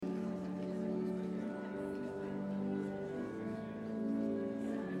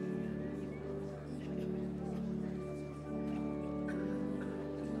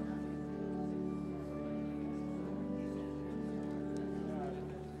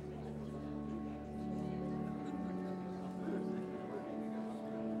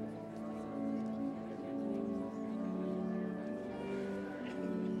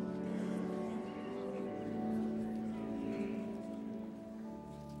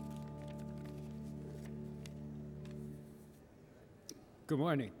Good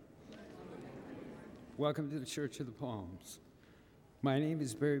morning. Welcome to the Church of the Palms. My name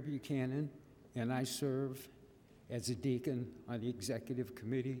is Barry Buchanan, and I serve as a deacon on the executive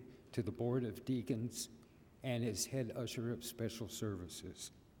committee to the Board of Deacons and as head usher of special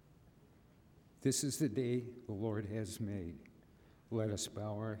services. This is the day the Lord has made. Let us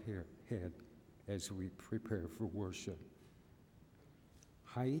bow our head as we prepare for worship.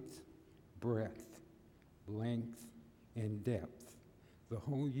 Height, breadth, length, and depth, the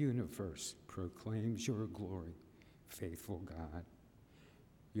whole universe proclaims your glory, faithful God.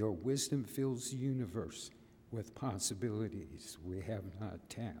 Your wisdom fills the universe with possibilities we have not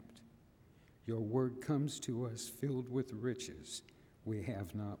tapped. Your word comes to us filled with riches we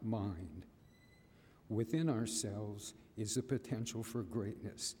have not mined. Within ourselves is the potential for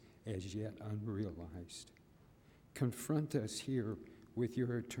greatness as yet unrealized. Confront us here with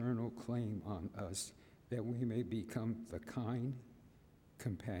your eternal claim on us that we may become the kind,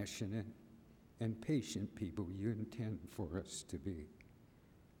 compassionate, and patient people you intend for us to be.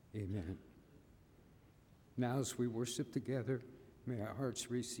 Amen. Now as we worship together, may our hearts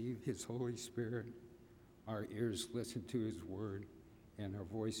receive his Holy Spirit, our ears listen to his word, and our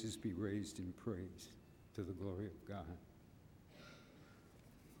voices be raised in praise to the glory of God.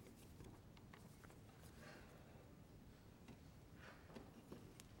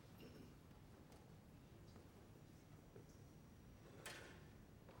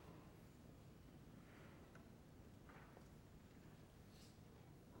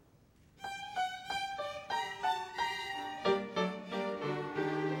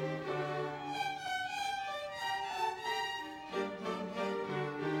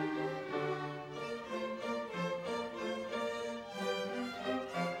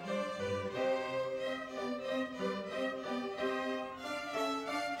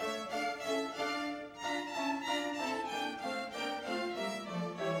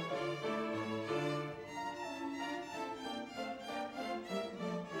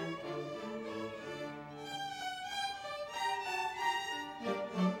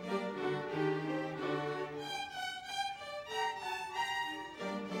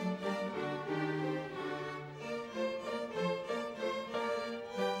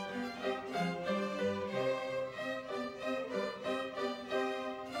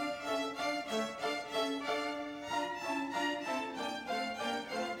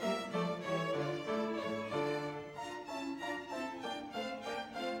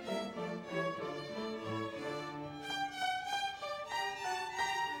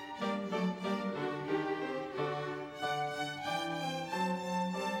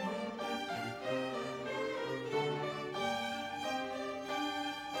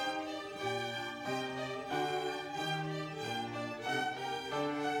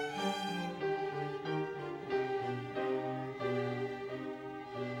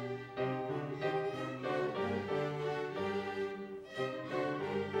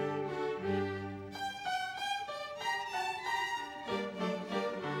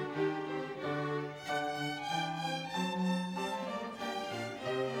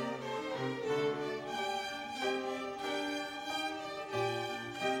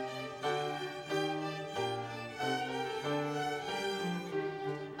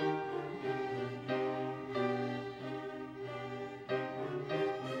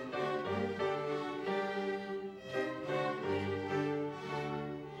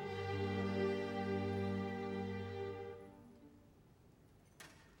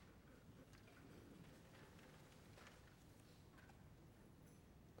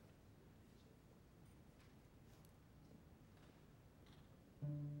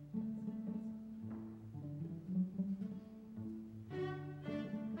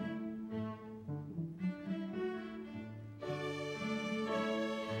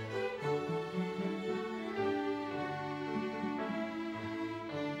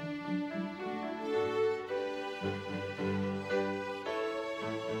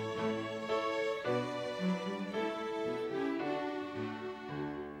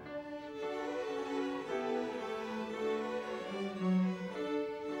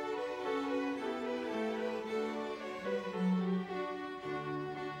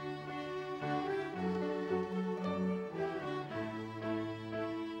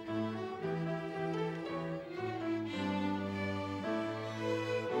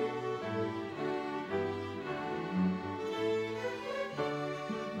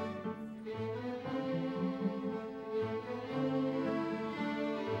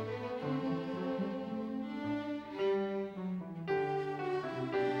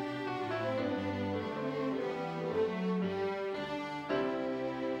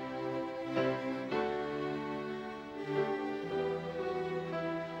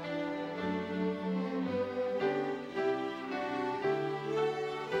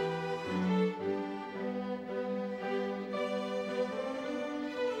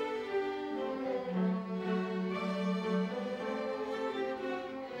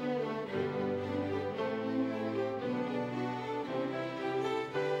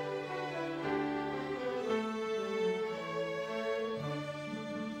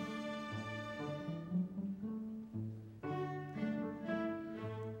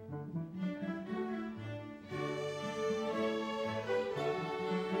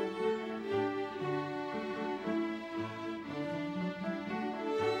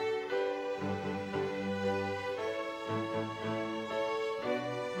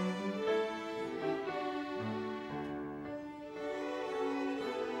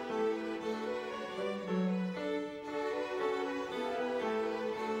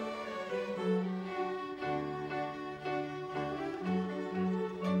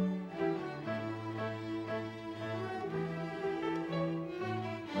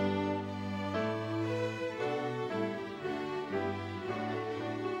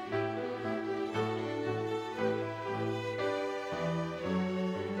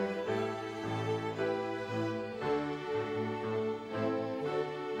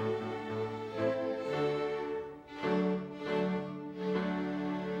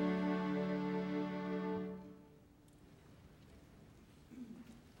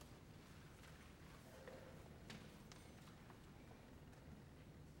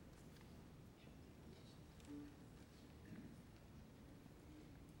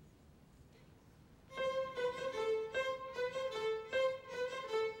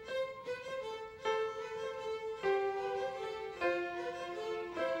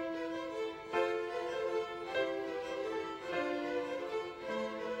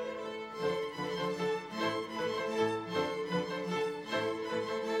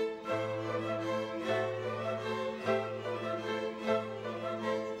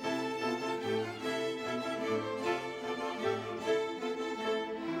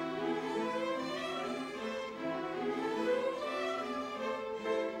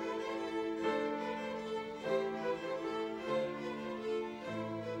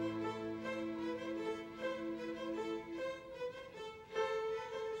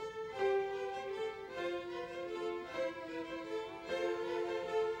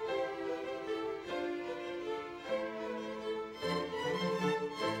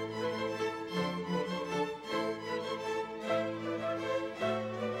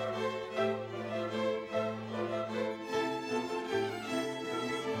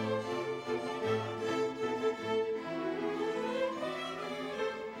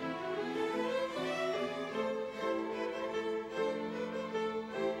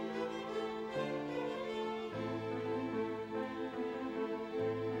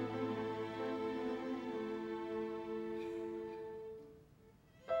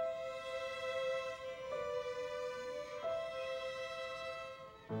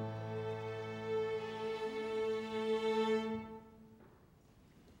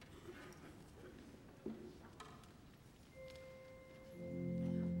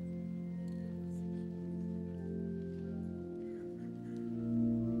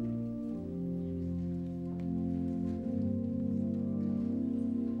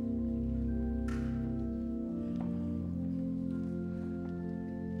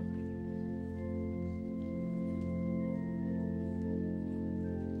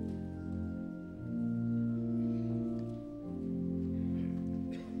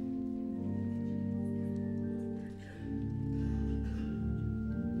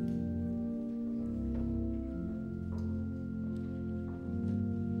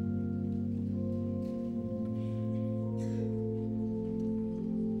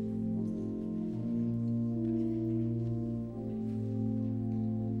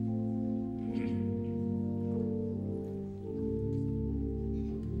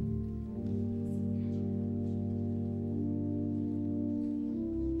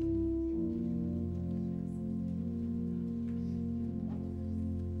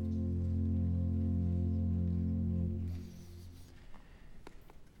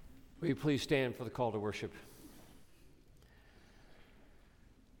 Will you please stand for the call to worship?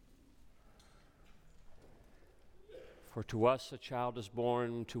 For to us a child is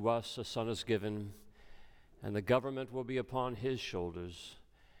born, to us a son is given, and the government will be upon his shoulders,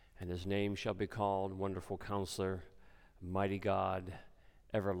 and his name shall be called Wonderful Counselor, Mighty God,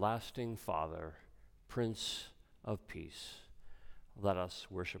 Everlasting Father, Prince of Peace. Let us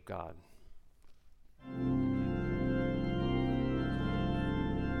worship God.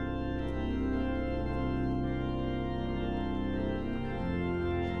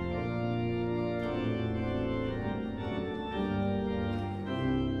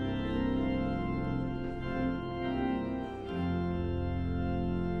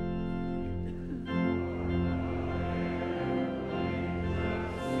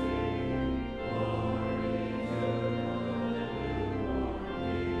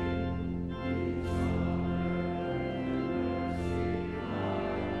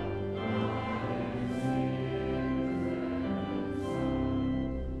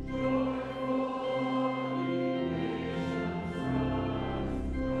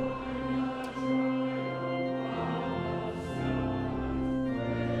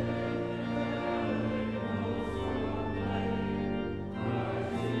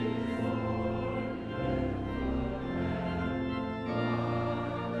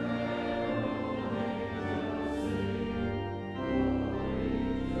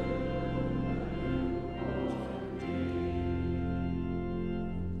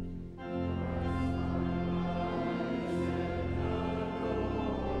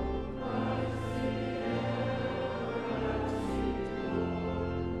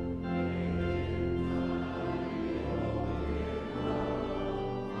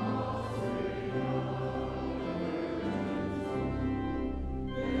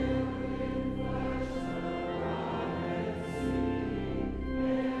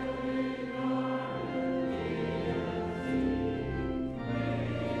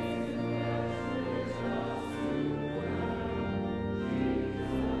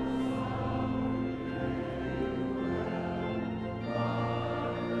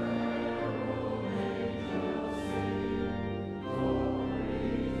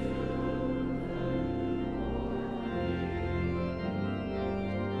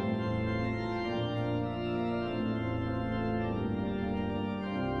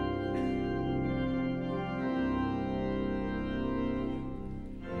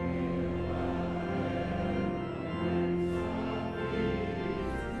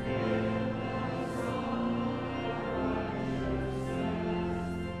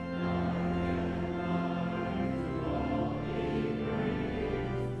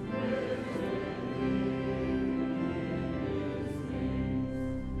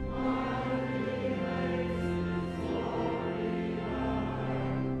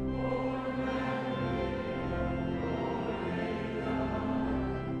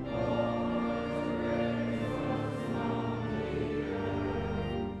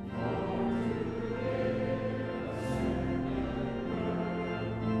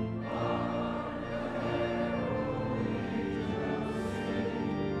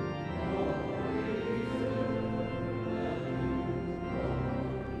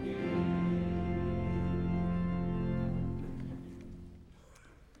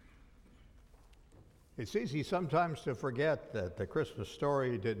 It's easy sometimes to forget that the Christmas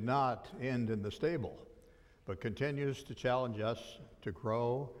story did not end in the stable, but continues to challenge us to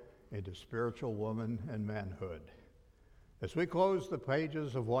grow into spiritual woman and manhood. As we close the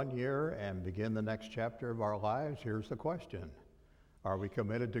pages of one year and begin the next chapter of our lives, here's the question. Are we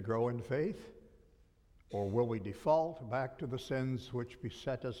committed to grow in faith? Or will we default back to the sins which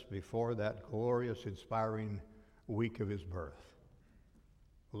beset us before that glorious, inspiring week of his birth?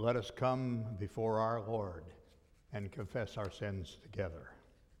 Let us come before our Lord and confess our sins together.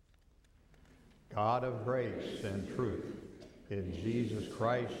 God of grace and truth, in Jesus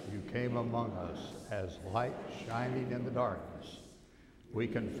Christ you came among us as light shining in the darkness. We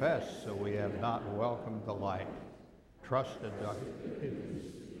confess that we have not welcomed the light, trusted darkness.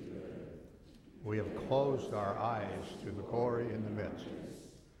 We have closed our eyes to the glory in the midst,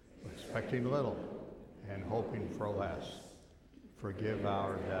 expecting little and hoping for less. Forgive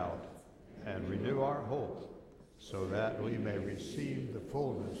our doubt and renew our hope, so that we may receive the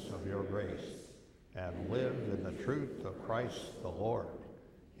fullness of your grace and live in the truth of Christ the Lord.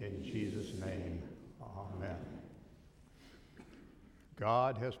 In Jesus' name, amen.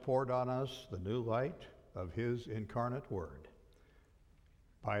 God has poured on us the new light of his incarnate word.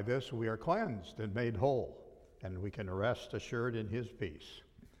 By this we are cleansed and made whole, and we can rest assured in his peace.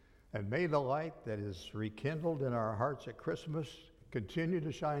 And may the light that is rekindled in our hearts at Christmas continue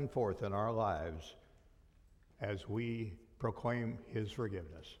to shine forth in our lives as we proclaim his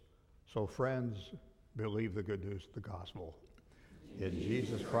forgiveness. So friends, believe the good news of the gospel. In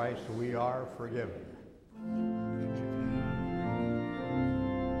Jesus Christ we are forgiven.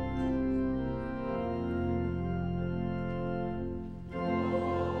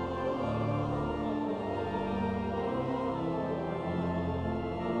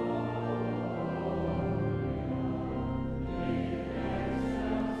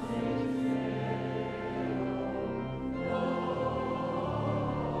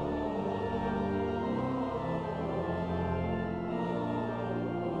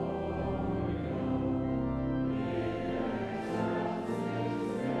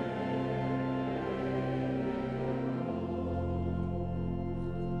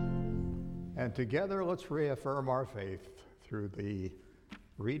 And together, let's reaffirm our faith through the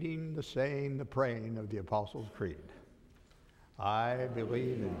reading, the saying, the praying of the Apostles' Creed. I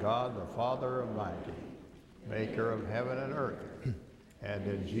believe in God the Father Almighty, maker of heaven and earth, and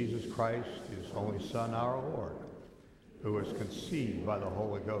in Jesus Christ, his only Son, our Lord, who was conceived by the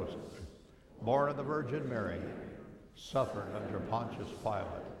Holy Ghost, born of the Virgin Mary, suffered under Pontius Pilate,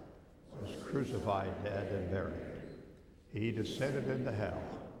 was crucified, dead, and buried. He descended into hell.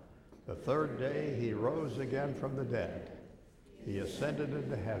 The third day he rose again from the dead. He ascended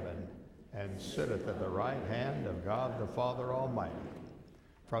into heaven and sitteth at the right hand of God the Father Almighty.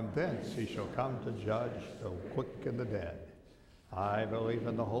 From thence he shall come to judge the quick and the dead. I believe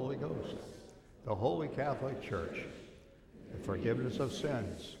in the Holy Ghost, the Holy Catholic Church, the forgiveness of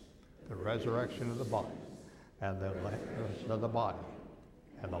sins, the resurrection of the body, and the life of the body,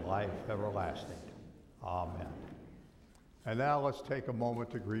 and the life everlasting. Amen. And now let's take a moment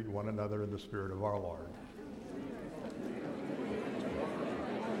to greet one another in the Spirit of our Lord.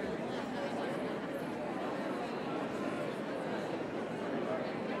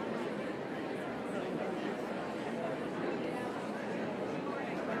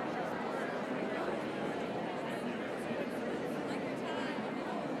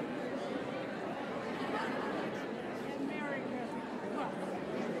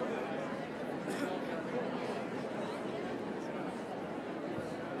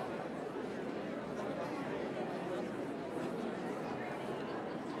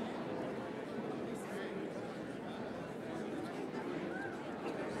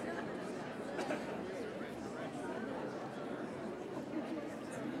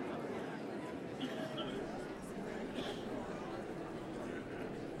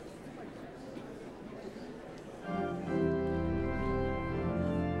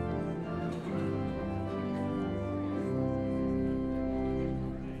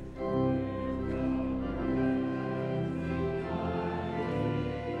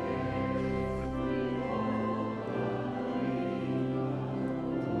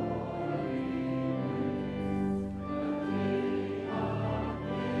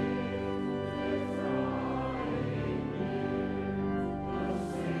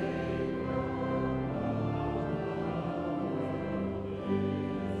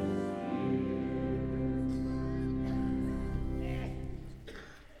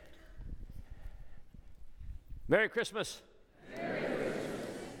 Merry Christmas. Merry Christmas.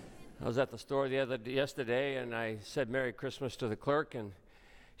 I was at the store yesterday, and I said Merry Christmas to the clerk, and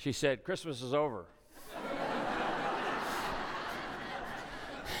she said, Christmas is over.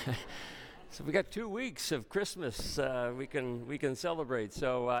 So we got 2 weeks of Christmas we can celebrate.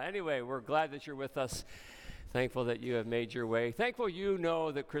 So anyway, we're glad that you're with us. Thankful that you have made your way. Thankful you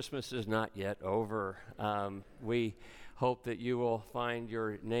know that Christmas is not yet over. We hope that you will find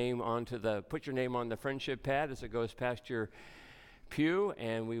your name put your name on the friendship pad as it goes past your pew,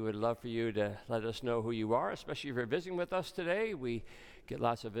 and we would love for you to let us know who you are, especially if you're visiting with us today. We get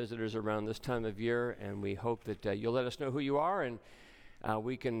lots of visitors around this time of year, and we hope that you'll let us know who you are, and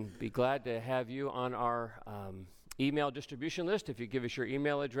we can be glad to have you on our email distribution list. If you give us your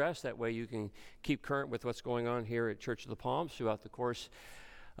email address, that way you can keep current with what's going on here at Church of the Palms throughout the course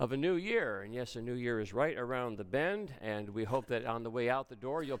of a new year. And yes, a new year is right around the bend, and we hope that on the way out the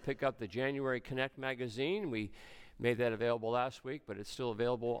door you'll pick up the January Connect magazine. We made that available last week, but it's still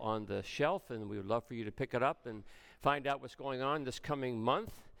available on the shelf, and we would love for you to pick it up and find out what's going on this coming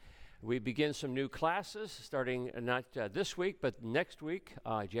month. We begin some new classes starting not this week, but next week,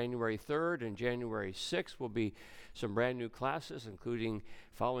 January 3rd and January 6th will be some brand new classes, including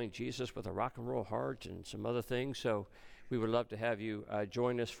Following Jesus with a Rock and Roll Heart and some other things. So we would love to have you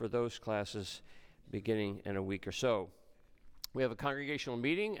join us for those classes beginning in a week or so. We have a congregational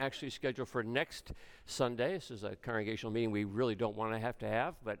meeting actually scheduled for next Sunday. This is a congregational meeting we really don't want to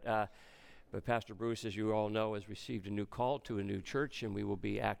have, but Pastor Bruce, as you all know, has received a new call to a new church, and we will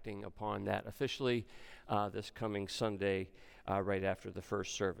be acting upon that officially this coming Sunday right after the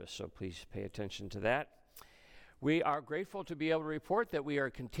first service. So please pay attention to that. We are grateful to be able to report that we are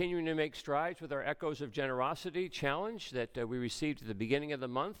continuing to make strides with our Echoes of Generosity challenge that we received at the beginning of the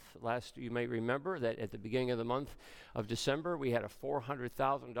month. You may remember that at the beginning of the month of December, we had a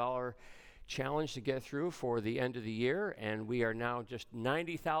 $400,000 challenge to get through for the end of the year, and we are now just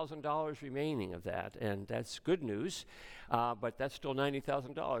 $90,000 remaining of that, and that's good news, but that's still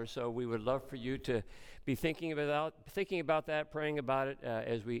 $90,000. So we would love for you to be thinking about that, praying about it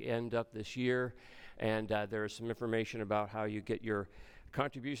as we end up this year. And there is some information about how you get your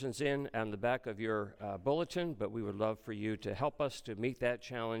contributions in on the back of your bulletin, but we would love for you to help us to meet that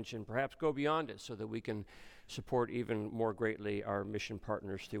challenge and perhaps go beyond it so that we can support even more greatly our mission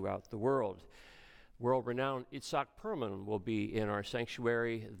partners throughout the world. World-renowned Itzhak Perlman will be in our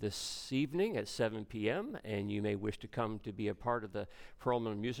sanctuary this evening at 7 p.m., and you may wish to come to be a part of the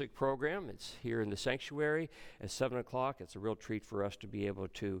Perlman music program. It's here in the sanctuary at 7 o'clock. It's a real treat for us to be able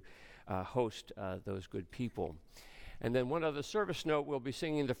to host those good people. And then one other service note, we'll be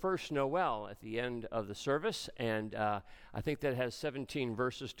singing the first Noel at the end of the service, and I think that has 17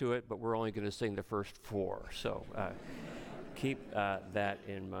 verses to it, but we're only going to sing the first 4. So keep that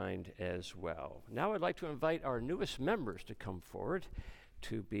in mind as well. Now I'd like to invite our newest members to come forward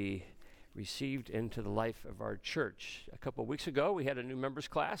to be received into the life of our church. A couple of weeks ago, we had a new members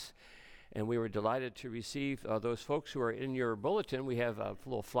class, and we were delighted to receive those folks who are in your bulletin. We have a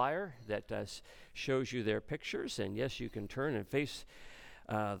little flyer that shows you their pictures, and yes, you can turn and face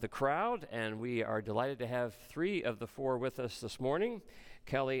the crowd, and we are delighted to have 3 of the 4 with us this morning.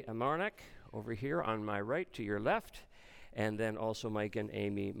 Kelly Amarnak over here on my right to your left, and then also Mike and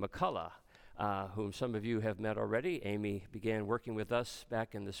Amy McCullough, whom some of you have met already. Amy began working with us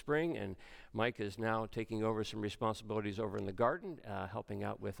back in the spring, and Mike is now taking over some responsibilities over in the garden, helping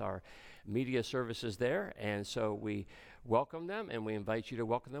out with our media services there. And so we welcome them, and we invite you to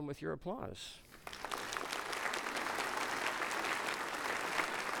welcome them with your applause.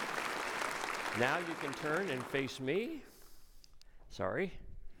 Now you can turn and face me. Sorry.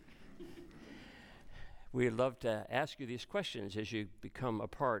 We'd love to ask you these questions as you become a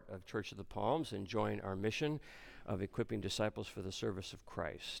part of Church of the Palms and join our mission of equipping disciples for the service of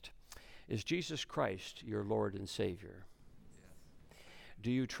Christ. Is Jesus Christ your Lord and Savior? Yes.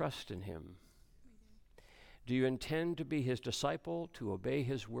 Do you trust in him? Do you intend to be his disciple, to obey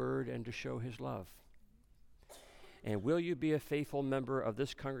his word, and to show his love? And will you be a faithful member of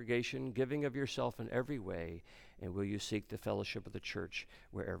this congregation, giving of yourself in every way, and will you seek the fellowship of the church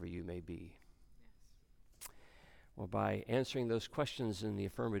wherever you may be? Well, by answering those questions in the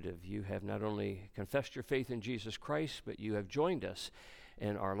affirmative, you have not only confessed your faith in Jesus Christ, but you have joined us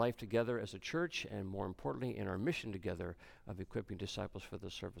in our life together as a church, and more importantly, in our mission together of equipping disciples for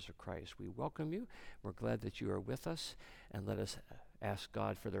the service of Christ. We welcome you. We're glad that you are with us, and let us ask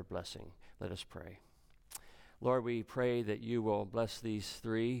God for their blessing. Let us pray. Lord, we pray that you will bless these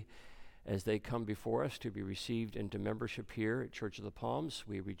 3 as they come before us to be received into membership here at Church of the Palms.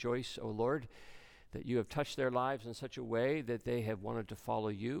 We rejoice, O Lord, that you have touched their lives in such a way that they have wanted to follow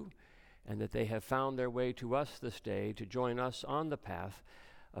you, and that they have found their way to us this day to join us on the path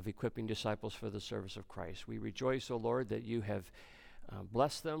of equipping disciples for the service of Christ. We rejoice, O Lord, that you have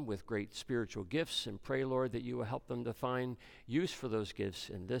blessed them with great spiritual gifts, and pray, Lord, that you will help them to find use for those gifts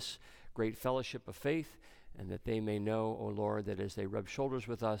in this great fellowship of faith and that they may know, O Lord, that as they rub shoulders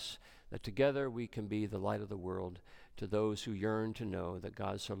with us, that together we can be the light of the world to those who yearn to know that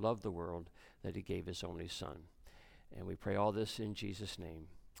God so loved the world that he gave his only Son. And we pray all this in Jesus' name.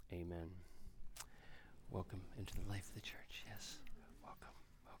 Amen. Welcome into the life of the church. Yes. Welcome,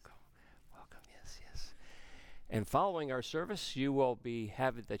 welcome, welcome. Yes, yes. And following our service, you will be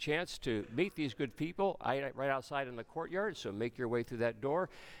having the chance to meet these good people right outside in the courtyard. So make your way through that door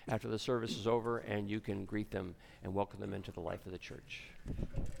after the service is over, and you can greet them and welcome them into the life of the church.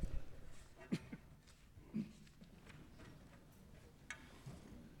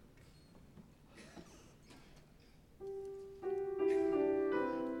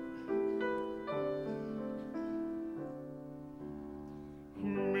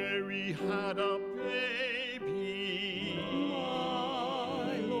 Mary had a baby,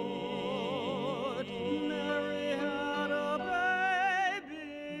 my Lord. Mary had a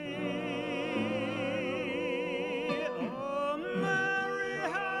baby. Oh, Mary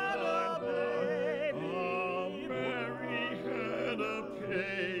had a baby. Oh, Mary had a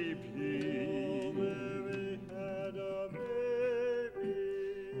baby. Oh, Mary had a baby.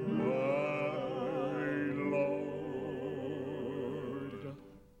 My Lord.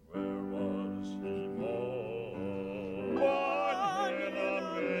 Where was he born? Born in a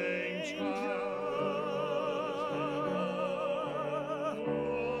manger.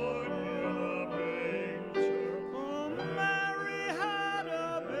 Born in a manger. Oh, Mary had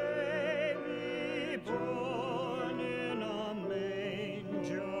a baby. Born in a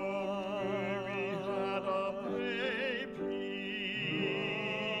manger. Mary had a baby.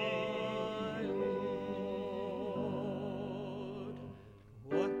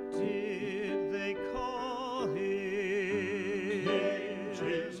 What did they call him? King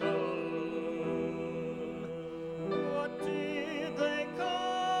Jesus. What did they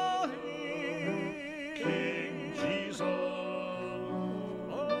call him? King Jesus.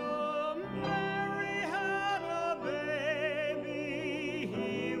 Oh, Mary had a baby.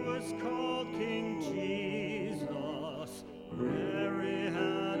 He was called King Jesus. Mary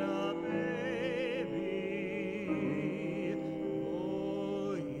had a baby.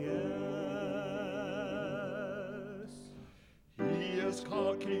 Oh, yes. He is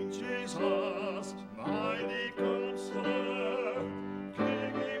called King Jesus, mighty Counselor,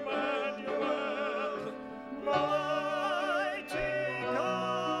 King Emmanuel, mighty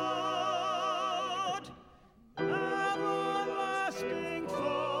God, everlasting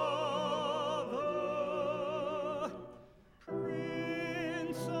Father,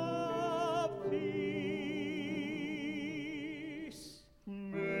 Prince of Peace.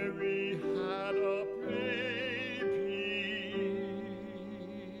 Mary had a baby.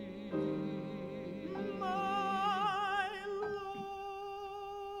 My Lord.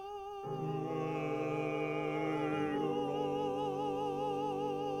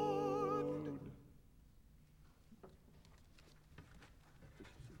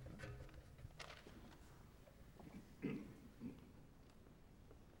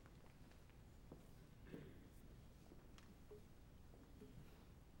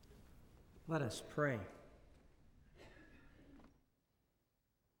 Let us pray.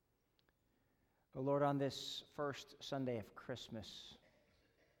 O Lord, on this first Sunday of Christmas,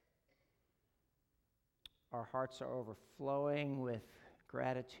 our hearts are overflowing with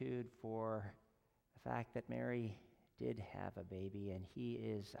gratitude for the fact that Mary did have a baby, and he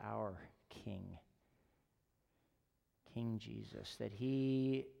is our King, King Jesus, that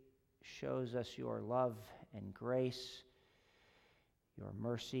he shows us your love and grace, your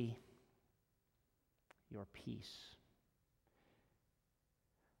mercy, your peace.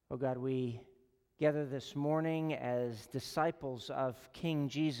 Oh God, we gather this morning as disciples of King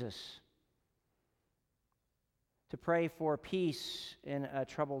Jesus to pray for peace in a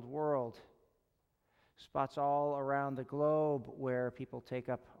troubled world, spots all around the globe where people take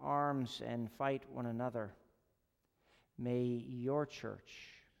up arms and fight one another. May your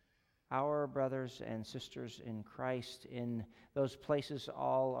church, our brothers and sisters in Christ in those places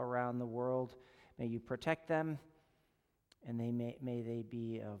all around the world, may you protect them, and may they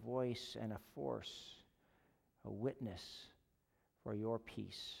be a voice and a force, a witness for your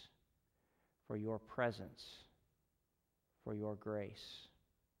peace, for your presence, for your grace.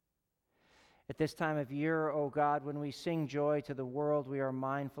 At this time of year, O God, when we sing joy to the world, we are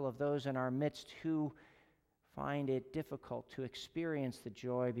mindful of those in our midst who find it difficult to experience the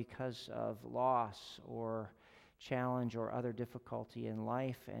joy because of loss or challenge or other difficulty in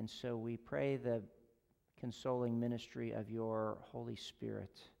life. And so we pray the consoling ministry of your Holy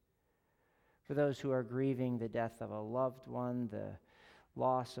Spirit. For those who are grieving the death of a loved one, the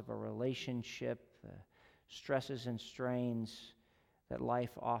loss of a relationship, the stresses and strains that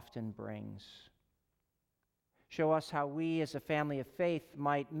life often brings. Show us how we as a family of faith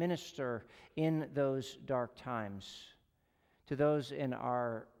might minister in those dark times to those in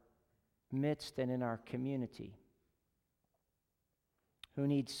our midst and in our community who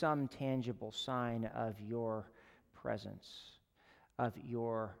need some tangible sign of your presence, of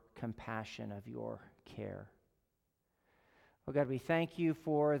your compassion, of your care. Oh God, we thank you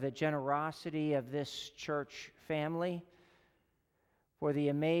for the generosity of this church family, for the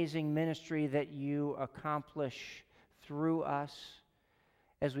amazing ministry that you accomplish through us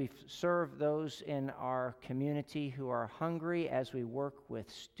as we serve those in our community who are hungry, as we work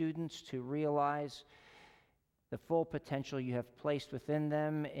with students to realize the full potential you have placed within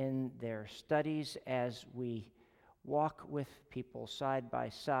them in their studies, as we walk with people side by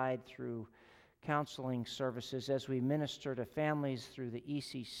side through counseling services, as we minister to families through the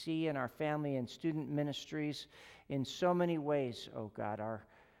ECC and our family and student ministries in so many ways, oh God, our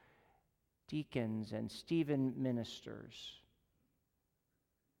deacons and Stephen ministers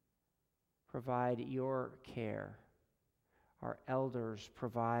provide your care. Our elders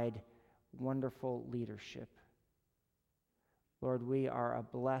provide wonderful leadership. Lord, we are a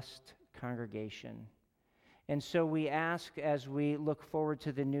blessed congregation. And so we ask, as we look forward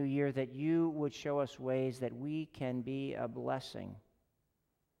to the new year, that you would show us ways that we can be a blessing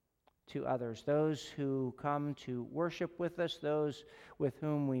to others, those who come to worship with us, those with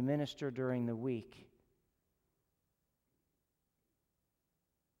whom we minister during the week.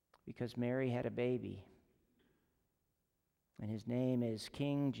 Because Mary had a baby, and his name is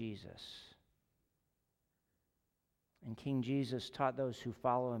King Jesus. And King Jesus taught those who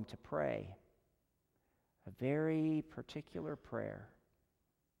follow him to pray a very particular prayer.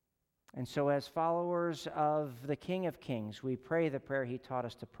 And so as followers of the King of Kings, we pray the prayer he taught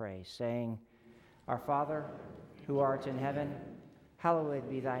us to pray, saying, Our Father, who art in heaven, hallowed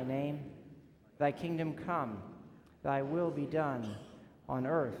be thy name. Thy kingdom come, thy will be done, on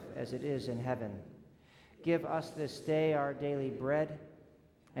earth as it is in heaven. Give us this day our daily bread,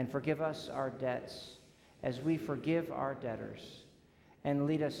 and forgive us our debts, as we forgive our debtors. And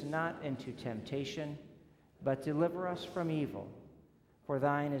lead us not into temptation, but deliver us from evil. For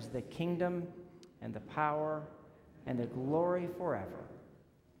thine is the kingdom, and the power, and the glory forever.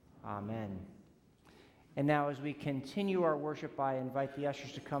 Amen. And now, as we continue our worship, I invite the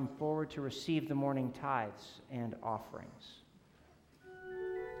ushers to come forward to receive the morning tithes and offerings.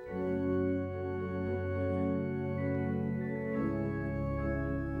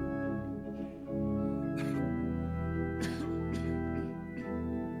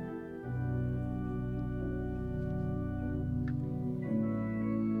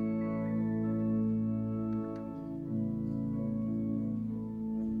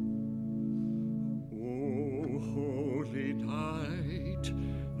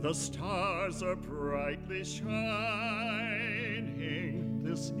 The stars are brightly shining.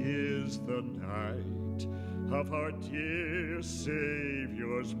 This is the night of our dear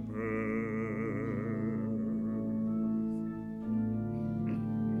Savior's birth.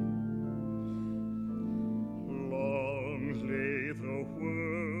 Long lay the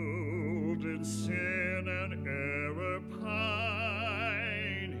world in sin and error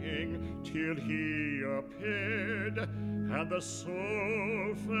pining, till he appeared, and the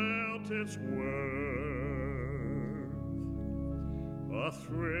soul felt its worth. A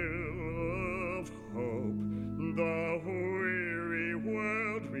thrill of hope, the weary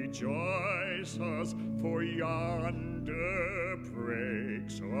world rejoices, for yonder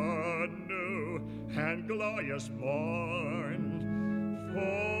breaks a new and glorious morn. Fall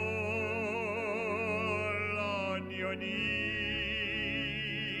on your knees,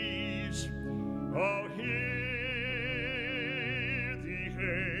 oh, hear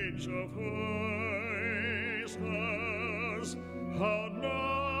of voices, how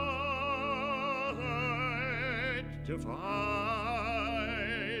night divine,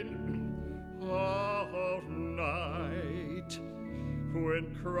 how night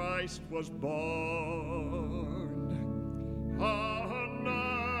when Christ was born, how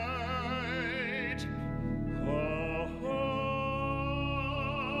night, how holy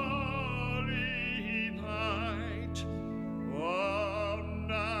night,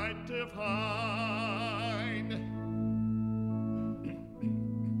 divine.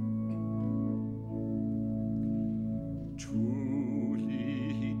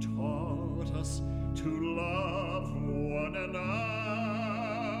 Truly he taught us to love one another.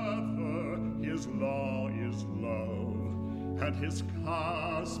 His law is love, and his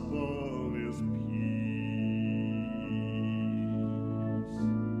gospel is peace.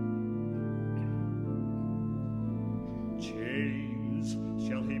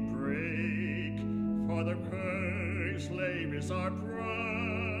 is our brother,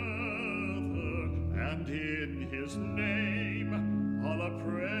 and in his name all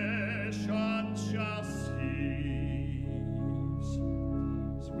oppression shall cease.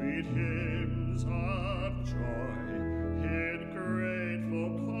 Sweet hymns of joy in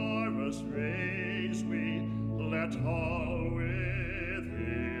grateful chorus raise we, let all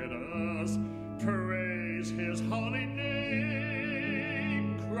within us praise his holy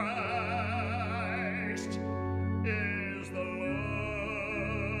name. Christ is the Lord.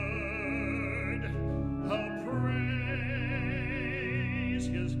 Oh, praise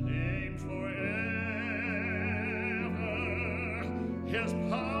his name forever. His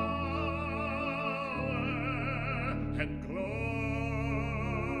power and glory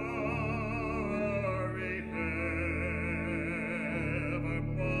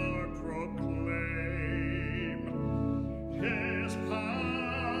evermore proclaim. His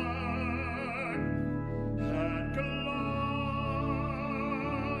power and glory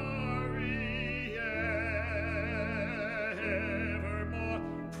evermore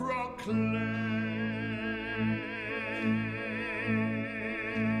proclaim.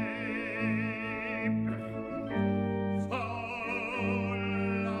 Fall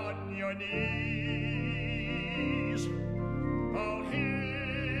on your knees. Oh,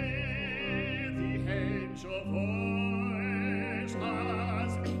 hear the angel voices.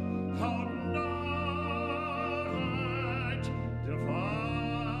 How night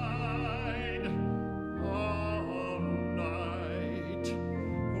divine, all night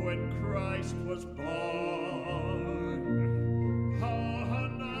when Christ was born. All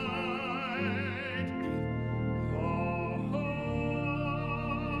night, holy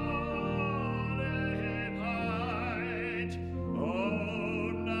night,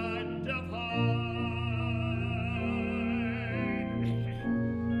 all night divine.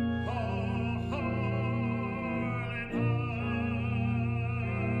 Holy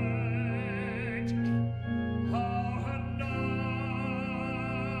night,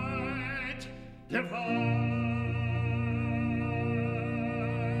 night divine.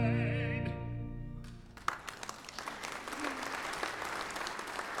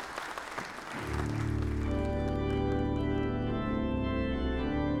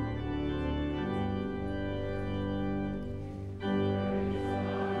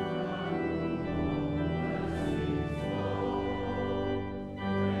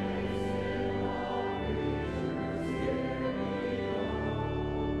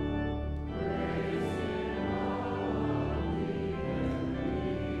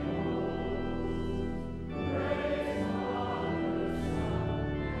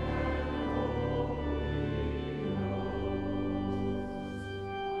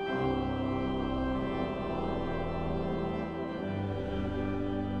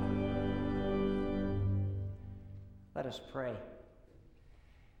 Let us pray.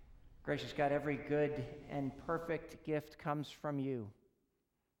 Gracious God, every good and perfect gift comes from you.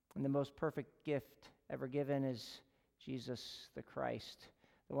 And the most perfect gift ever given is Jesus the Christ,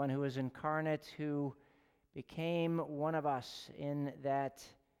 the one who is incarnate, who became one of us in that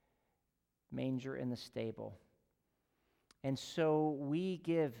manger in the stable. And so we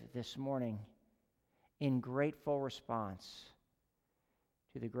give this morning in grateful response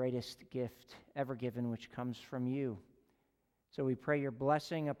to the greatest gift ever given, which comes from you. So we pray your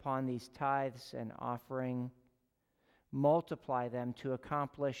blessing upon these tithes and offering. Multiply them to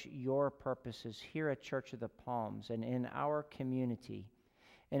accomplish your purposes here at Church of the Palms and in our community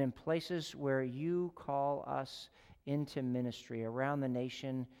and in places where you call us into ministry around the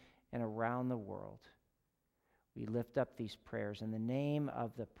nation and around the world. We lift up these prayers in the name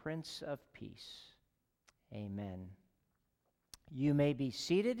of the Prince of Peace. Amen. You may be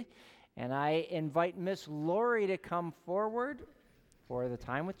seated, and I invite Miss Lori to come forward for the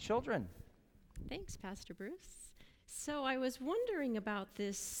time with children. Thanks, Pastor Bruce. So I was wondering about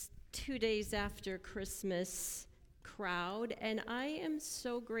this 2 days after Christmas crowd, and I am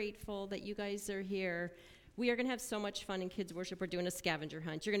so grateful that you guys are here. We are going to have so much fun in kids worship. We're doing a scavenger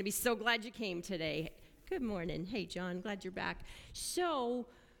hunt. You're going to be so glad you came today. Good morning. Hey, John, glad you're back. So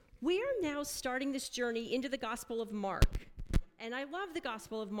we are now starting this journey into the Gospel of Mark. And I love the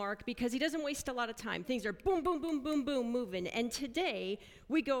Gospel of Mark because he doesn't waste a lot of time. Things are boom, boom, boom, boom, boom, moving. And today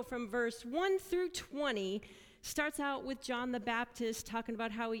we go from verse 1 through 20. Starts out with John the Baptist talking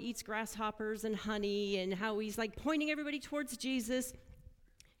about how he eats grasshoppers and honey and how he's like pointing everybody towards Jesus.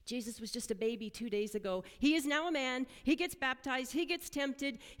 Jesus was just a baby 2 days ago. He is now a man. He gets baptized. He gets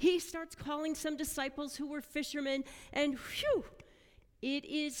tempted. He starts calling some disciples who were fishermen. And whew, it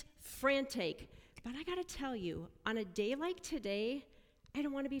is frantic. But I got to tell you, on a day like today, I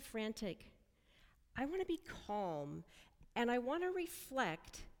don't want to be frantic. I want to be calm. And I want to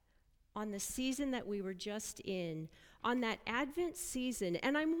reflect on the season that we were just in, on that Advent season.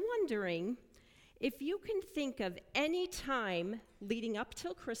 And I'm wondering if you can think of any time leading up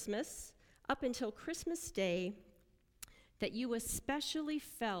till Christmas, up until Christmas Day, that you especially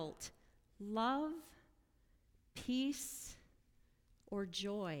felt love, peace, or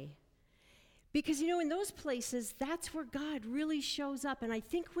joy. Because, in those places, that's where God really shows up. And I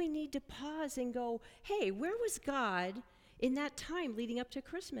think we need to pause and go, hey, where was God in that time leading up to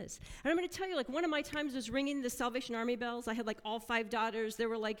Christmas? And I'm going to tell you, one of my times was ringing the Salvation Army bells. I had, all 5 daughters. There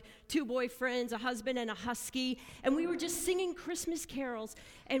were, 2 boyfriends, a husband, and a husky. And we were just singing Christmas carols.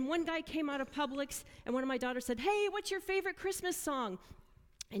 And one guy came out of Publix, and one of my daughters said, hey, what's your favorite Christmas song?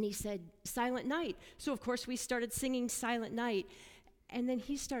 And he said, Silent Night. So, of course, we started singing Silent Night. And then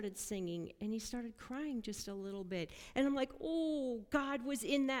he started singing, and he started crying just a little bit. And I'm like, oh, God was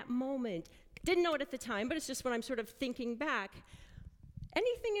in that moment. Didn't know it at the time, but it's just when I'm sort of thinking back.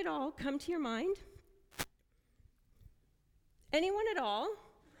 Anything at all come to your mind? Anyone at all?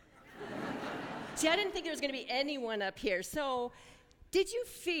 See, I didn't think there was going to be anyone up here. So, did you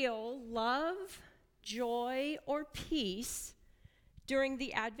feel love, joy, or peace during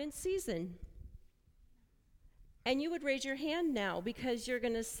the Advent season? And you would raise your hand now because you're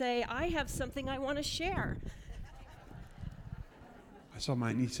going to say, I have something I want to share. I saw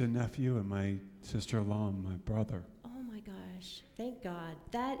my niece and nephew and my sister-in-law and my brother. Oh my gosh, thank God.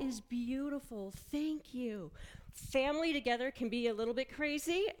 That is beautiful. Thank you. Family together can be a little bit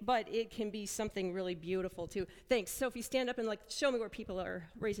crazy, but it can be something really beautiful too. Thanks. Sophie, stand up and show me where people are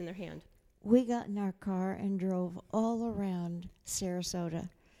raising their hand. We got in our car and drove all around Sarasota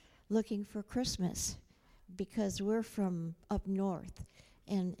looking for Christmas, because we're from up north,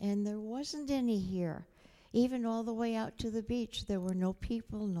 and there wasn't any here. Even all the way out to the beach, there were no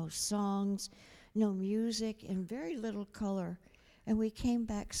people, no songs, no music, and very little color. And we came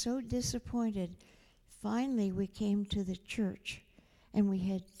back so disappointed. Finally, we came to the church, and we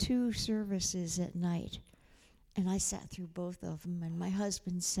had 2 services at night. And I sat through both of them, and my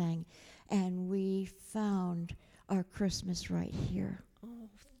husband sang, and we found our Christmas right here. Oh,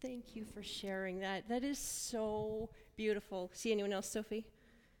 thank you for sharing that. That is so beautiful. See anyone else, Sophie?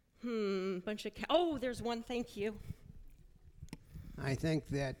 Bunch of oh, there's one. Thank you. I think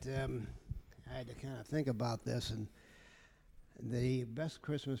that I had to kind of think about this, and the best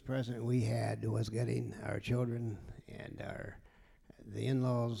Christmas present we had was getting our children and the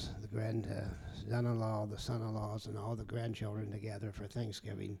in-laws, the son-in-law, the son-in-laws, and all the grandchildren together for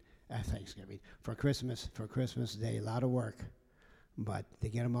for Christmas Day. A lot of work, but to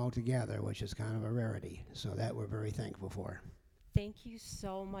get them all together, which is kind of a rarity. So that we're very thankful for. Thank you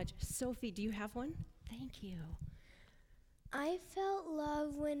so much. Sophie, do you have one? Thank you. I felt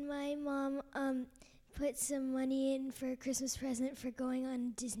love when my mom put some money in for a Christmas present for going on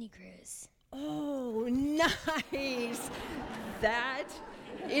a Disney cruise. Oh, nice. That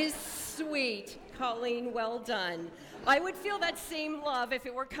is sweet. Colleen, well done. I would feel that same love if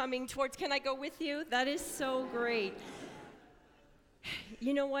it were coming towards, can I go with you? That is so great.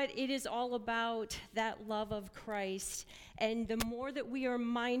 You know what? It is all about that love of Christ. And the more that we are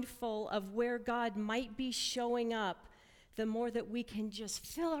mindful of where God might be showing up, the more that we can just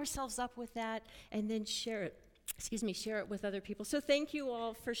fill ourselves up with that and then share it with other people. So thank you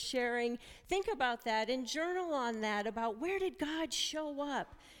all for sharing. Think about that and journal on that, about where did God show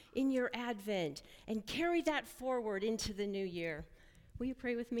up in your Advent, and carry that forward into the new year. Will you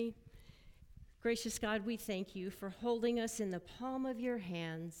pray with me? Gracious God, we thank you for holding us in the palm of your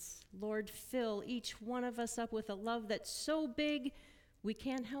hands. Lord, fill each one of us up with a love that's so big we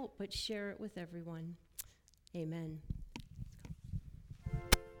can't help but share it with everyone. Amen.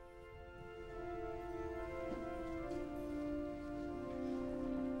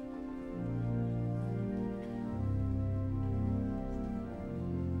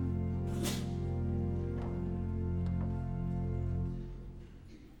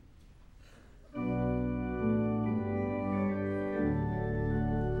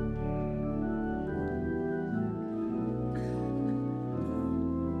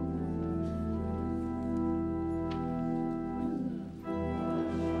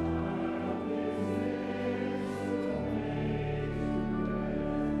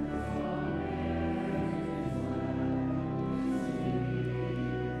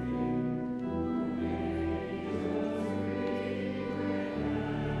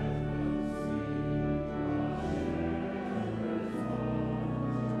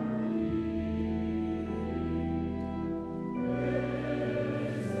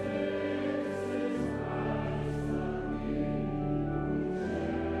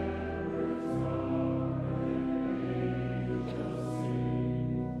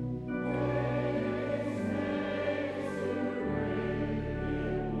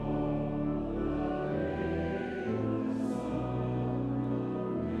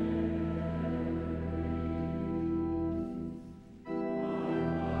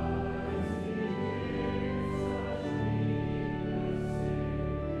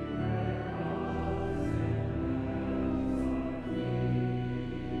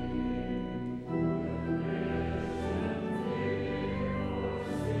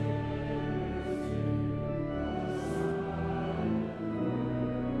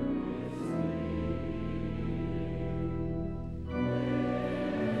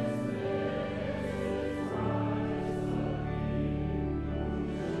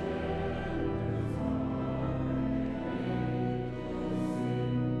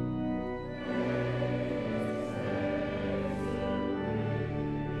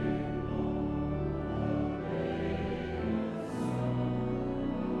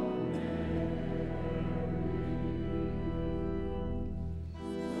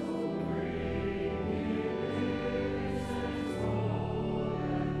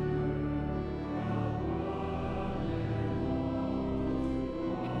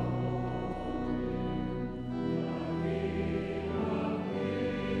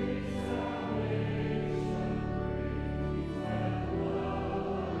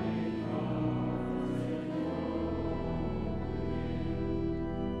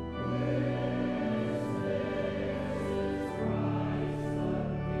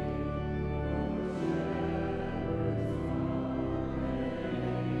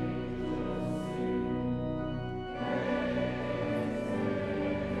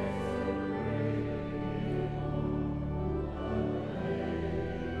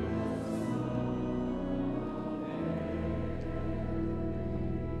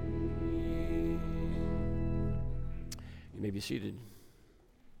 seated.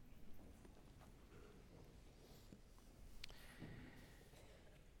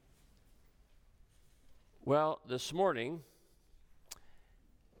 Well, this morning,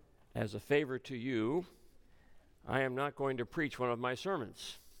 as a favor to you, I am not going to preach one of my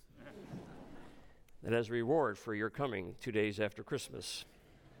sermons. That as a reward for your coming 2 days after Christmas.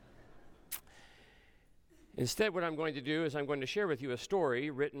 Instead, what I'm going to do is I'm going to share with you a story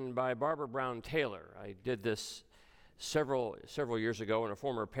written by Barbara Brown Taylor. I did this several years ago in a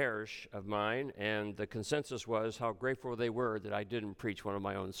former parish of mine, and the consensus was how grateful they were that I didn't preach one of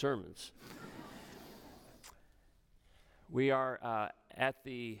my own sermons. We are at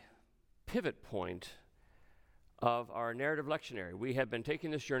the pivot point of our narrative lectionary. We have been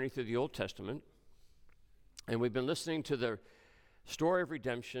taking this journey through the Old Testament, and we've been listening to the story of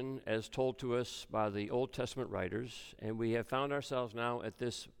redemption as told to us by the Old Testament writers, and we have found ourselves now at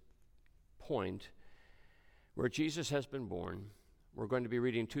this point where Jesus has been born. We're going to be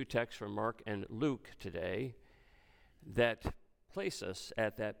reading 2 texts from Mark and Luke today that place us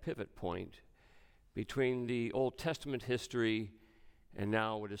at that pivot point between the Old Testament history and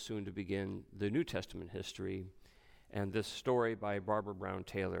now what is soon to begin the New Testament history. And this story by Barbara Brown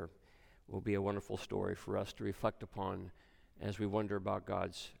Taylor will be a wonderful story for us to reflect upon as we wonder about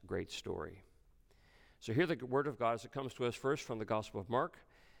God's great story. So hear the word of God as it comes to us first from the Gospel of Mark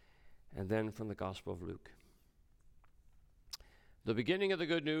and then from the Gospel of Luke. The beginning of the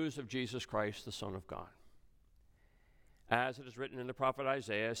good news of Jesus Christ, the Son of God. As it is written in the prophet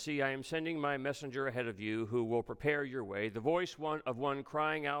Isaiah, "See, I am sending my messenger ahead of you who will prepare your way, the voice of one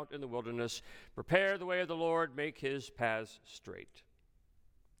crying out in the wilderness, prepare the way of the Lord, make his paths straight."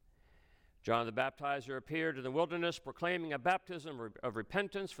 John the Baptizer appeared in the wilderness, proclaiming a baptism of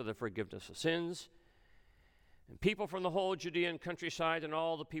repentance for the forgiveness of sins. And people from the whole Judean countryside and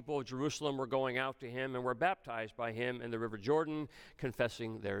all the people of Jerusalem were going out to him and were baptized by him in the river Jordan,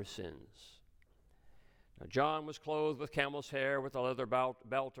 confessing their sins. Now John was clothed with camel's hair, with a leather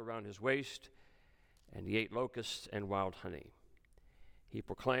belt around his waist, and he ate locusts and wild honey. He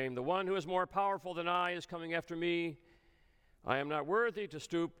proclaimed, "The one who is more powerful than I is coming after me. I am not worthy to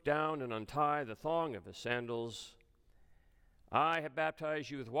stoop down and untie the thong of his sandals. I have baptized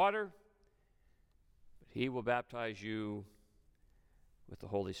you with water, but he will baptize you with the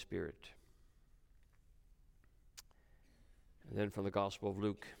Holy Spirit." And then from the Gospel of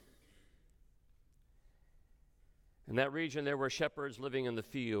Luke. In that region there were shepherds living in the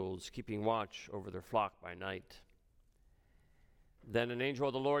fields, keeping watch over their flock by night. Then an angel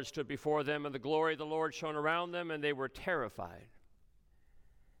of the Lord stood before them, and the glory of the Lord shone around them, and they were terrified.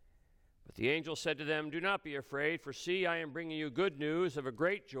 But the angel said to them, "Do not be afraid, for see, I am bringing you good news of a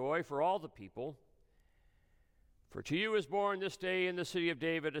great joy for all the people. For to you is born this day in the city of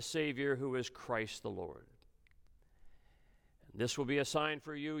David a Savior, who is Christ the Lord. And this will be a sign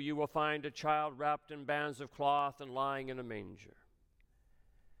for you. You will find a child wrapped in bands of cloth and lying in a manger."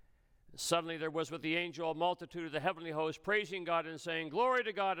 Suddenly there was with the angel a multitude of the heavenly host, praising God and saying, "Glory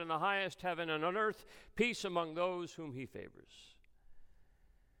to God in the highest heaven, and on earth peace among those whom he favors."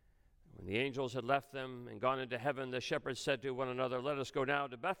 When the angels had left them and gone into heaven, the shepherds said to one another, "Let us go now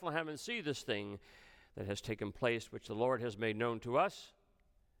to Bethlehem and see this thing that has taken place, which the Lord has made known to us."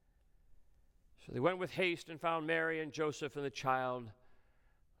 So they went with haste and found Mary and Joseph and the child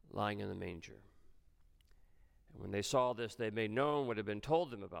lying in the manger. And when they saw this, they made known what had been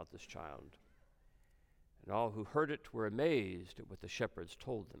told them about this child. And all who heard it were amazed at what the shepherds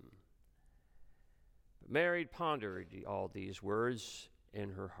told them. But Mary pondered all these words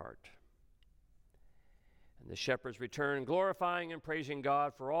in her heart. And the shepherds returned, glorifying and praising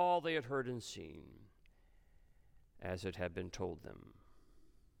God for all they had heard and seen, as it had been told them.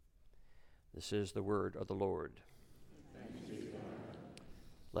 This is the word of the Lord. Thanks be to God.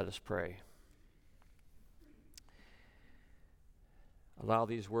 Let us pray. Allow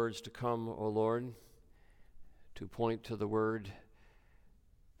these words to come, O Lord, to point to the word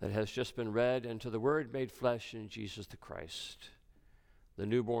that has just been read and to the word made flesh in Jesus the Christ, the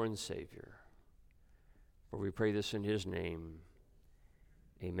newborn Savior. For we pray this in his name.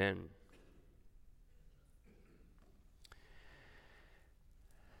 Amen.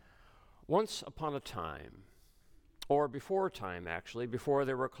 Once upon a time, or before time actually, before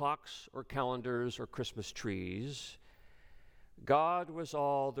there were clocks or calendars or Christmas trees, God was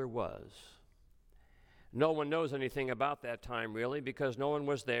all there was. No one knows anything about that time really, because no one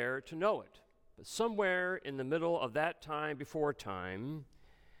was there to know it. But somewhere in the middle of that time before time,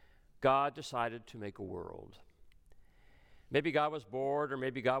 God decided to make a world. Maybe God was bored, or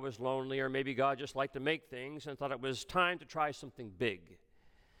maybe God was lonely, or maybe God just liked to make things and thought it was time to try something big.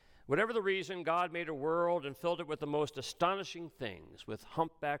 Whatever the reason, God made a world and filled it with the most astonishing things, with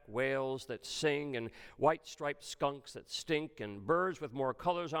humpback whales that sing and white-striped skunks that stink and birds with more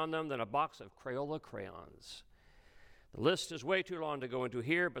colors on them than a box of Crayola crayons. The list is way too long to go into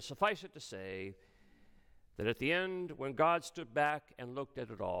here, but suffice it to say that at the end, when God stood back and looked at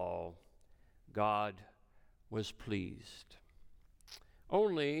it all, God was pleased.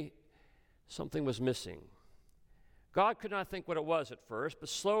 Only something was missing. God could not think what it was at first, but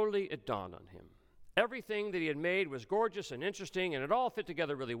slowly it dawned on him. Everything that he had made was gorgeous and interesting, and it all fit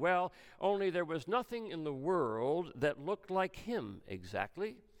together really well, only there was nothing in the world that looked like him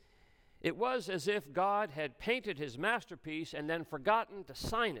exactly. It was as if God had painted his masterpiece and then forgotten to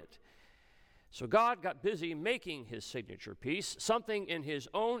sign it. So God got busy making his signature piece, something in his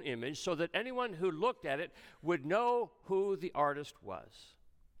own image, so that anyone who looked at it would know who the artist was.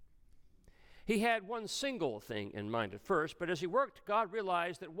 He had one single thing in mind at first, but as he worked, God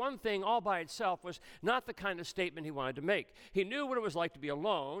realized that one thing all by itself was not the kind of statement he wanted to make. He knew what it was like to be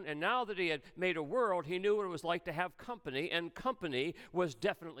alone, and now that he had made a world, he knew what it was like to have company, and company was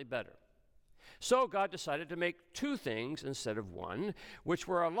definitely better. So God decided to make two things instead of one, which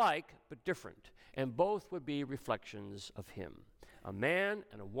were alike but different, and both would be reflections of him, a man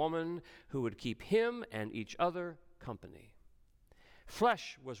and a woman who would keep him and each other company.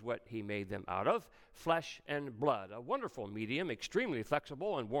 Flesh was what he made them out of, flesh and blood, a wonderful medium, extremely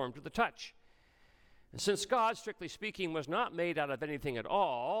flexible and warm to the touch. And since God, strictly speaking, was not made out of anything at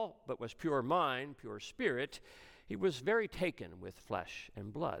all, but was pure mind, pure spirit, he was very taken with flesh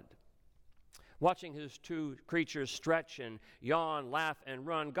and blood. Watching his two creatures stretch and yawn, laugh and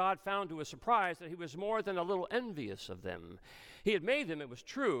run, God found to his surprise that he was more than a little envious of them. He had made them, it was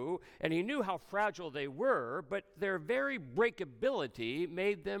true, and he knew how fragile they were, but their very breakability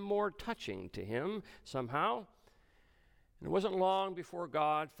made them more touching to him somehow. And it wasn't long before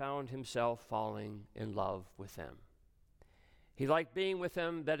God found himself falling in love with them. He liked being with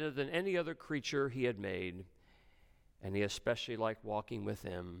them better than any other creature he had made, and he especially liked walking with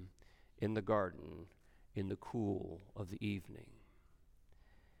them in the garden in the cool of the evening.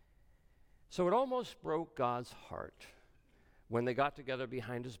 So it almost broke God's heart when they got together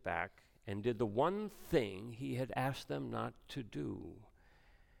behind his back and did the one thing he had asked them not to do,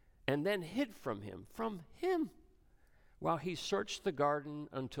 and then hid from him, while he searched the garden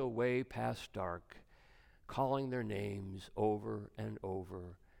until way past dark, calling their names over and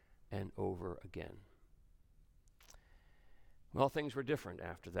over and over again. Well, things were different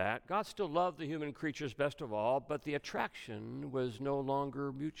after that. God still loved the human creatures best of all, but the attraction was no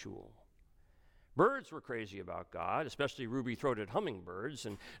longer mutual. Birds were crazy about God, especially ruby-throated hummingbirds,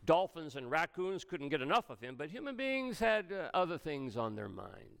 and dolphins and raccoons couldn't get enough of him, but human beings had other things on their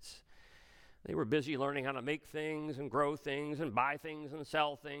minds. They were busy learning how to make things and grow things and buy things and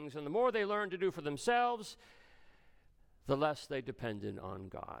sell things, and the more they learned to do for themselves, the less they depended on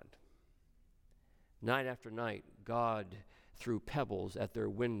God. Night after night, God threw pebbles at their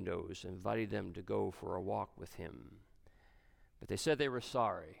windows, inviting them to go for a walk with him. But they said they were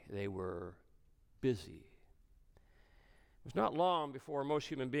sorry. They were busy. It was not long before most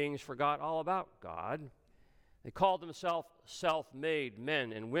human beings forgot all about God. They called themselves self-made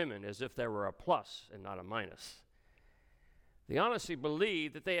men and women as if there were a plus and not a minus. They honestly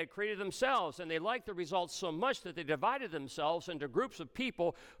believed that they had created themselves, and they liked the results so much that they divided themselves into groups of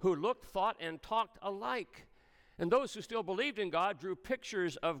people who looked, thought, and talked alike. And those who still believed in God drew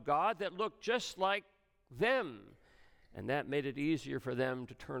pictures of God that looked just like them. And that made it easier for them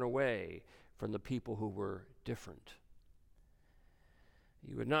to turn away from the people who were different.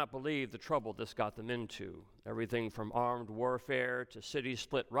 You would not believe the trouble this got them into. Everything from armed warfare to cities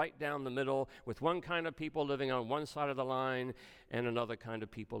split right down the middle, with one kind of people living on one side of the line and another kind of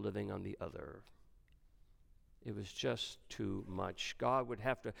people living on the other. It was just too much. God would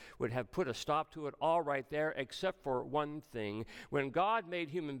have put a stop to it all right there, except for one thing. When God made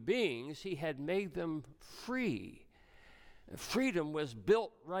human beings, he had made them free. Freedom was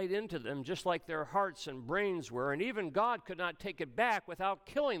built right into them, just like their hearts and brains were, and even God could not take it back without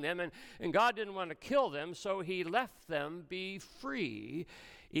killing them, and God didn't want to kill them, so he left them be free,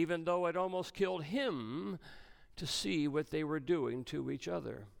 even though it almost killed him to see what they were doing to each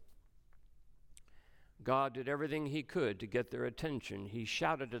other. God did everything he could to get their attention. He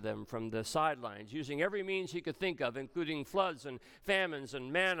shouted to them from the sidelines, using every means he could think of, including floods and famines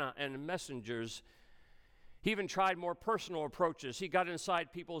and manna and messengers. He even tried more personal approaches. He got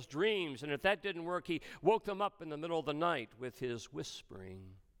inside people's dreams, and if that didn't work, he woke them up in the middle of the night with his whispering.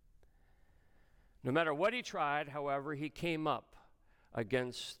 No matter what he tried, however, he came up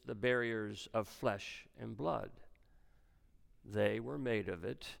against the barriers of flesh and blood. They were made of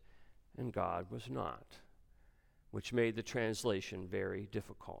it, and God was not, which made the translation very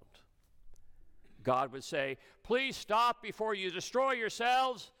difficult. God would say, "Please stop before you destroy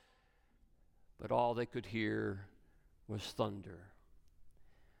yourselves," but all they could hear was thunder.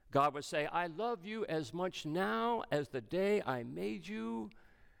 God would say, "I love you as much now as the day I made you,"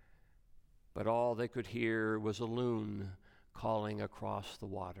 but all they could hear was a loon calling across the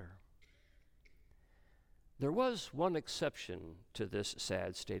water. There was one exception to this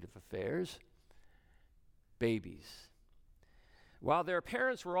sad state of affairs: babies. While their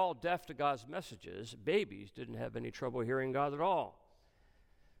parents were all deaf to God's messages, babies didn't have any trouble hearing God at all.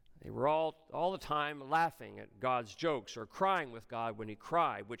 They were all the time laughing at God's jokes or crying with God when he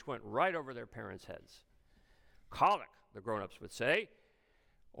cried, which went right over their parents' heads. "Colic," the grown-ups would say.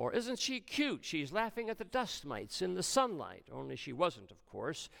 Or, "Isn't she cute? She's laughing at the dust mites in the sunlight." Only she wasn't, of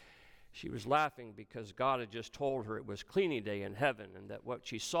course. She was laughing because God had just told her it was cleaning day in heaven and that what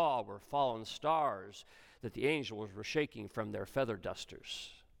she saw were fallen stars that the angels were shaking from their feather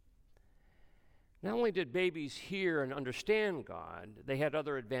dusters. Not only did babies hear and understand God, they had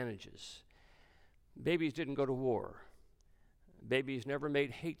other advantages. Babies didn't go to war. Babies never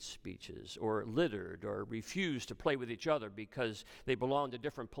made hate speeches or littered or refused to play with each other because they belonged to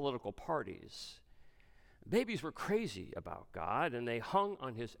different political parties. Babies were crazy about God, and they hung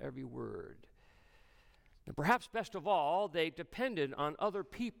on his every word. And perhaps best of all, they depended on other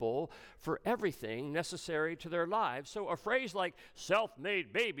people for everything necessary to their lives. So a phrase like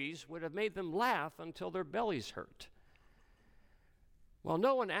 "self-made babies" would have made them laugh until their bellies hurt. While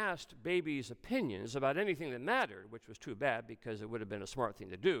no one asked babies' opinions about anything that mattered, which was too bad because it would have been a smart thing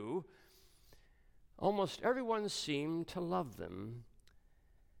to do, almost everyone seemed to love them,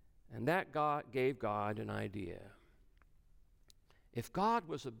 and that gave God an idea. If God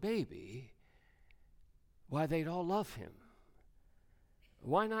was a baby, why, they'd all love him.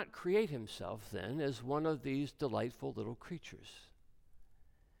 Why not create himself then as one of these delightful little creatures?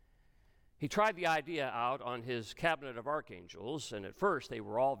 He tried the idea out on his cabinet of archangels, and at first they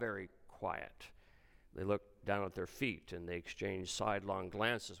were all very quiet. They looked down at their feet and they exchanged sidelong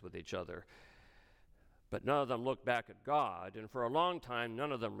glances with each other. But none of them looked back at God, and for a long time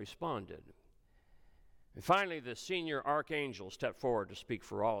none of them responded. And finally, the senior archangel stepped forward to speak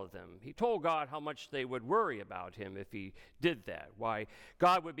for all of them. He told God how much they would worry about him if he did that. Why,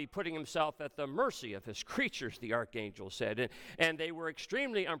 God would be putting himself at the mercy of his creatures, the archangel said. And they were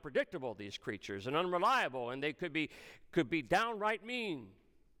extremely unpredictable, these creatures, and unreliable, and they could be downright mean.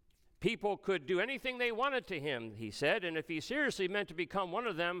 People could do anything they wanted to him, he said, and if he seriously meant to become one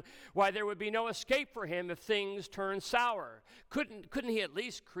of them, why, there would be no escape for him if things turned sour. Couldn't he at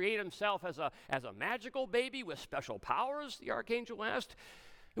least create himself as a magical baby with special powers, the archangel asked?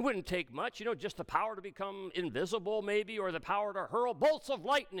 It wouldn't take much, just the power to become invisible maybe, or the power to hurl bolts of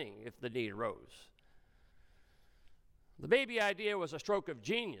lightning if the need arose. The baby idea was a stroke of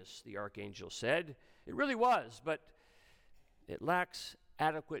genius, the archangel said. It really was, but it lacks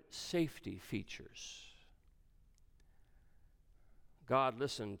adequate safety features. God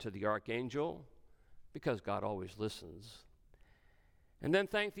listened to the archangel, because God always listens, and then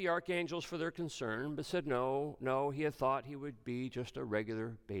thanked the archangels for their concern, but said no, he had thought he would be just a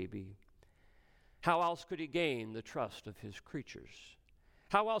regular baby. How else could he gain the trust of his creatures?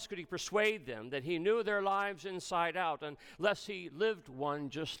 How else could he persuade them that he knew their lives inside out unless he lived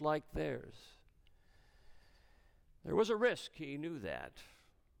one just like theirs? There was a risk, he knew that.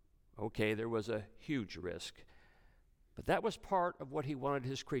 Okay, there was a huge risk, but that was part of what he wanted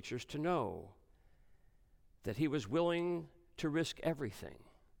his creatures to know, that he was willing to risk everything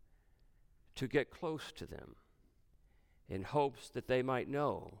to get close to them in hopes that they might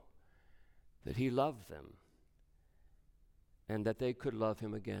know that he loved them and that they could love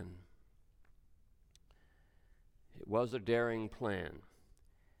him again. It was a daring plan.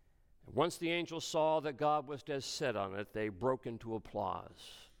 Once the angels saw that God was dead set on it, they broke into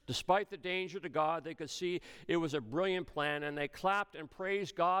applause. Despite the danger to God, they could see it was a brilliant plan, and they clapped and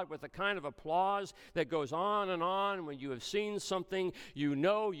praised God with the kind of applause that goes on when you have seen something you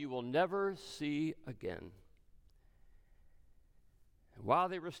know you will never see again. And while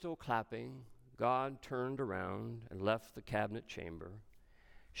they were still clapping, God turned around and left the cabinet chamber,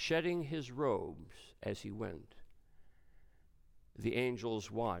 shedding his robes as he went. The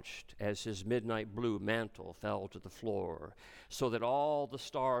angels watched as his midnight blue mantle fell to the floor, so that all the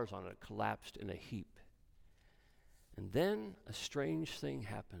stars on it collapsed in a heap. And then a strange thing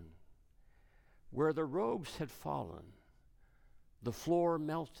happened. Where the robes had fallen, the floor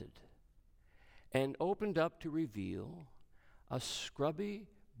melted and opened up to reveal a scrubby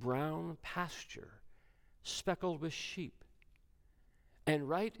brown pasture speckled with sheep. And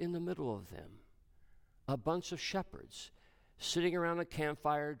right in the middle of them, a bunch of shepherds sitting around a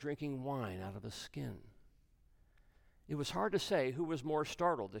campfire drinking wine out of a skin. It was hard to say who was more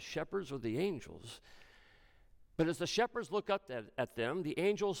startled, the shepherds or the angels. But as the shepherds looked up at them, the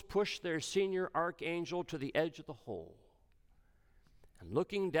angels pushed their senior archangel to the edge of the hole. And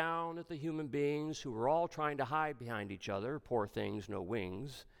looking down at the human beings who were all trying to hide behind each other, poor things, no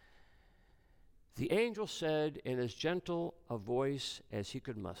wings, the angel said in as gentle a voice as he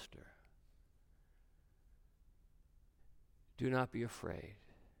could muster, "Do not be afraid,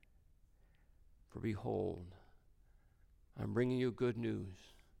 for behold, I'm bringing you good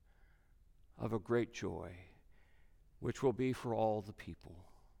news of a great joy, which will be for all the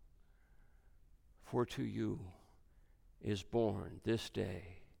people. For to you is born this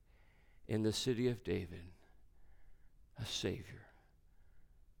day in the city of David a Savior,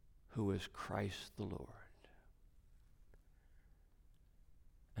 who is Christ the Lord."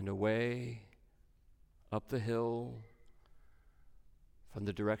 And away up the hill from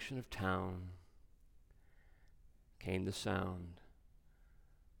the direction of town came the sound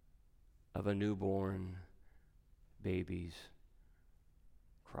of a newborn baby's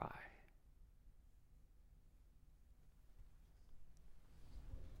cry.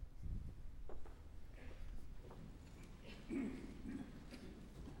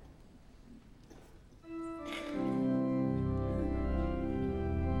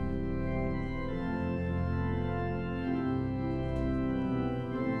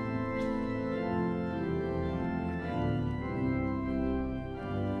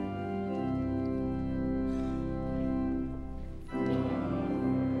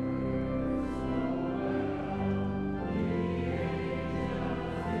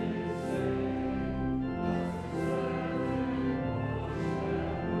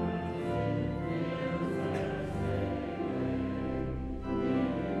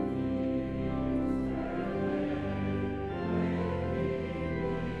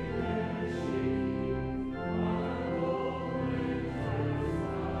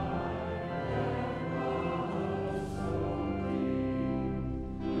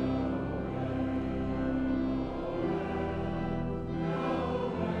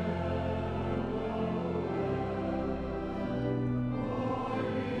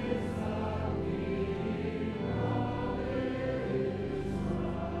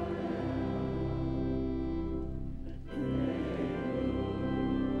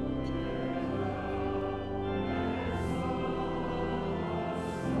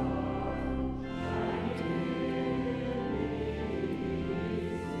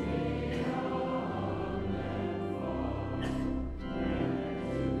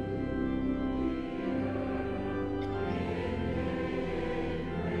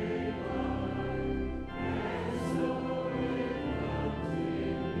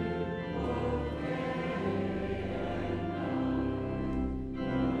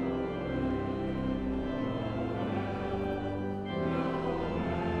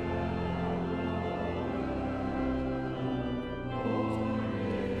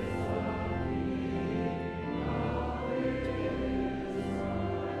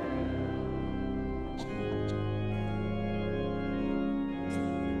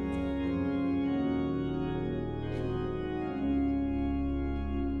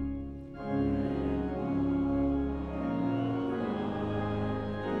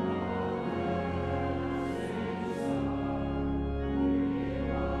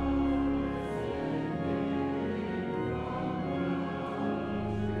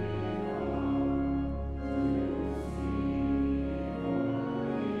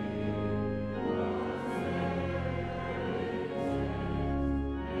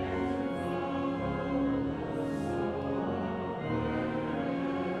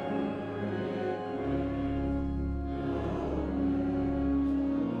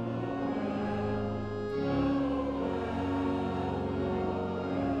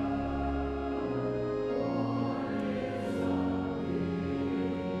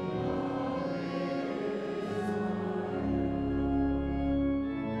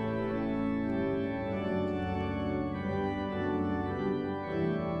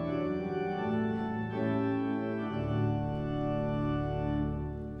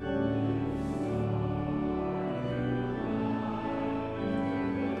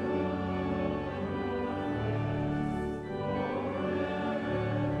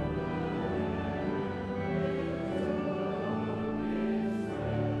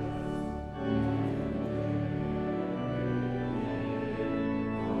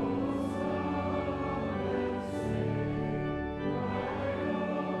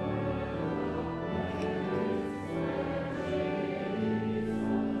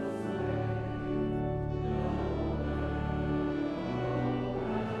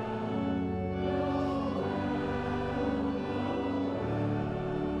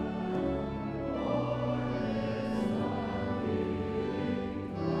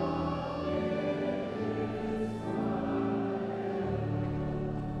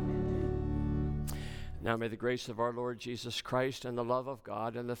 Now may the grace of our Lord Jesus Christ and the love of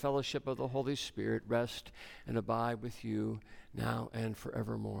God and the fellowship of the Holy Spirit rest and abide with you now and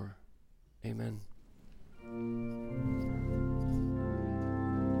forevermore. Amen.